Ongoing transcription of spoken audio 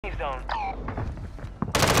zone.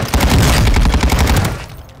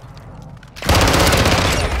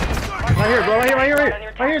 Right here, bro. Right here, right here,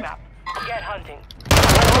 right here. Get hunting.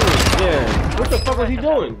 Yeah. What the fuck was he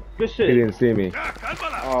doing? Good shit. He didn't see me.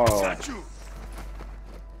 Oh.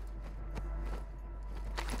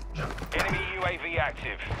 Enemy UAV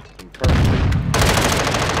active. Perfect.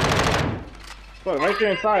 Look, right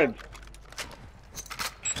there inside.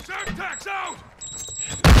 Semtex out!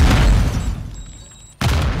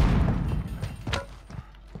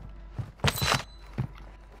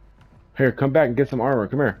 Here, come back and get some armor.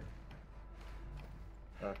 Come here.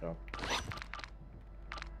 Okay.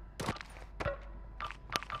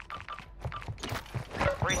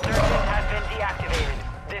 Resurgence has been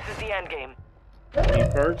deactivated. This is the end game. Me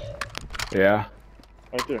first. Yeah.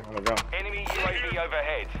 Right there on the ground. Enemy UAV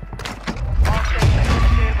overhead. All stations.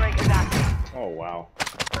 Jailbreak is active. Oh wow.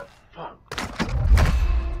 Fuck.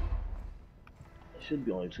 It should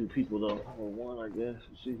be only 2 people though. Or 1, I guess.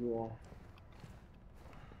 Let's see who all.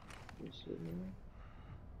 Good shit, man.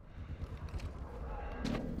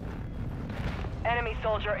 Enemy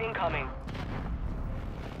soldier incoming.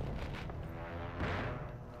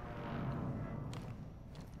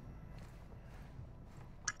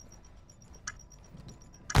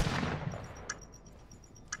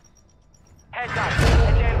 Heads up. The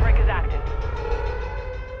jailbreak is active.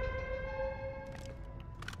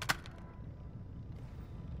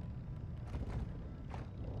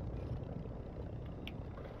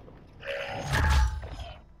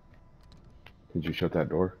 Did you shut that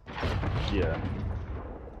door? Yeah.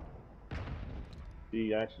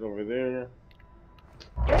 See action over there.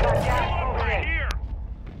 Get that gas moving in.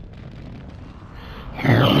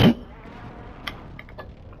 Here!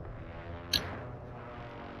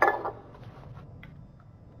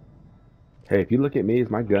 Hey, if you look at me, is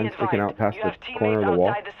my gun Be sticking out advised, past you the have teammates corner of the wall?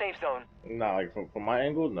 outside the safe zone. Nah, like from my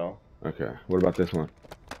angle, no. Okay. What about this one?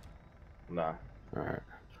 Nah. Alright.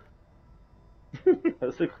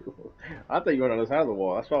 That's a cool. I thought you were on the other side of the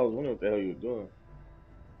wall. That's why I was wondering what the hell you were doing.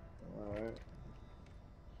 Alright.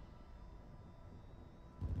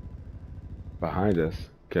 Behind us.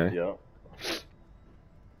 Okay. Yep.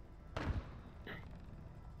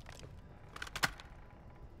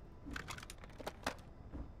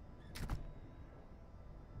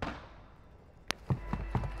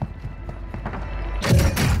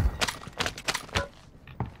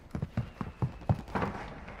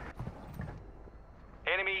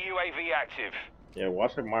 Enemy UAV active. Yeah,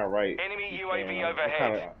 watch like my right. Enemy UAV Yeah,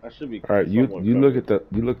 overhead. that should be. Alright, you somewhat look covered.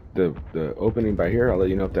 at the opening by here. I'll let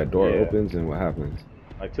you know if that door Yeah. opens and what happens.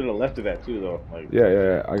 Like to the left of that too, though. Like.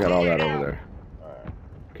 Yeah. I got all that over there. Alright.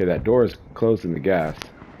 Okay, that door is closed in the gas.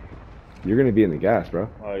 You're gonna be in the gas, bro.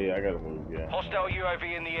 Oh yeah, I gotta move. Yeah. Hostile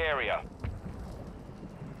UAV in the area.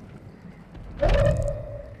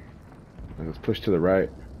 Let's push to the right.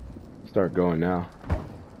 Start going now.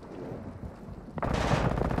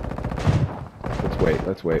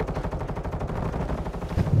 Let's wait.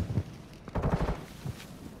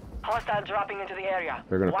 Hostile dropping into the area.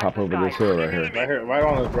 They're gonna Watch pop the over this skies. hill right here. Right here, right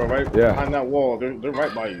on us, bro. Right Yeah. behind that wall. They're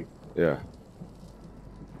right by you. Yeah.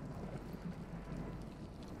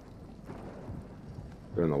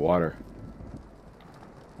 They're in the water.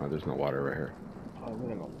 Oh, there's no water right here. Oh,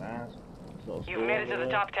 we're in a mask. So You've made it to the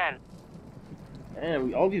top 10.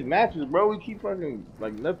 Man, all these matches, bro. We keep fucking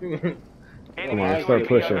like nothing. Enemy on, start UAV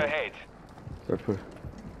pushing. overhead. Start push.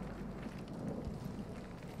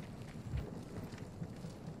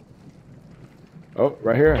 Oh,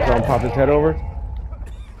 right here. I saw him pop his head over.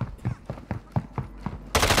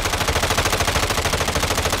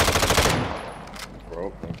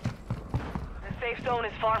 Broken. The safe zone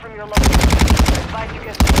is far from your location. Advise you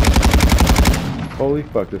get. Holy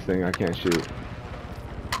fuck, this thing. I can't shoot.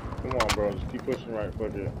 Come on, bro. Just keep pushing right.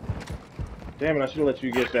 Fuck it. Damn it! I should have let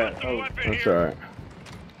you get that. Oh, That's alright.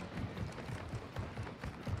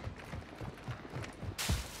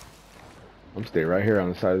 I'm staying right here on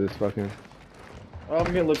the side of this fucking. oh, I'm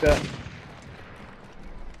getting looked at.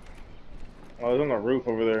 Oh, it's on the roof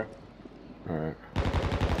over there. Alright.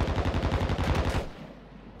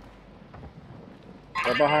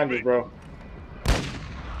 Right behind us, bro.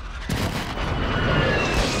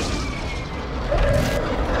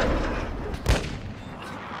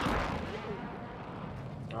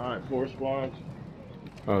 Alright, 4 spawns.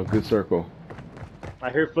 Oh, good circle. I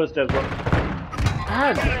hear footsteps, bro.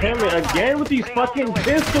 God damn it, again with these fucking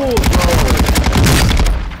pistols, bro.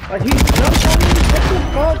 Like, he jumped on me. What the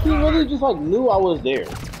fuck? He really just, like, knew I was there.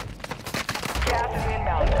 Gas is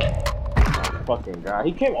inbound. Fucking guy.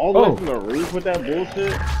 He came all the way from the roof with that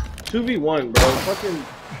bullshit. 2v1, bro. Fucking.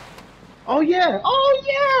 Oh, yeah. Oh,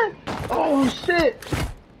 yeah. Oh, shit.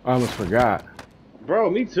 I almost forgot. Bro,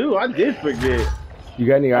 me too. I did forget. You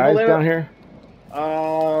got any eyes down here?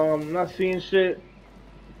 Not seeing shit.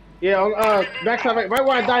 Yeah, backside, right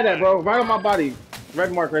where I died at, bro. Right on my body.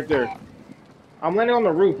 Red mark right there. I'm landing on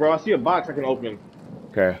the roof, bro. I see a box I can open.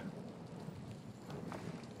 Okay.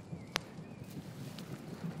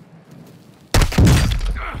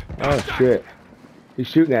 Oh shit. He's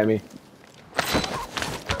shooting at me.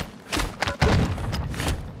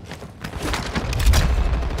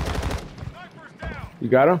 You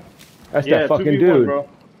got him? That's Yeah, that fucking 2v1, dude. bro.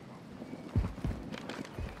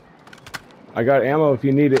 I got ammo if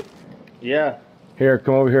you need it. Yeah. Here,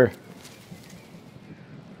 come over here.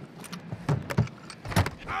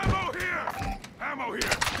 Ammo here! Ammo here!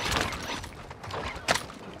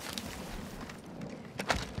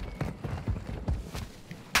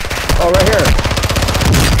 Oh, right here.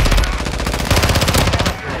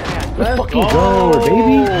 Let's fucking go,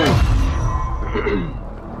 baby.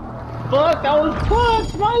 Fuck, that was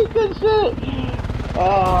clutch, Mike, and shit.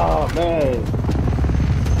 Oh, man.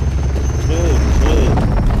 Good.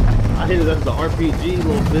 I hit it as the RPG,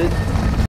 little bitch.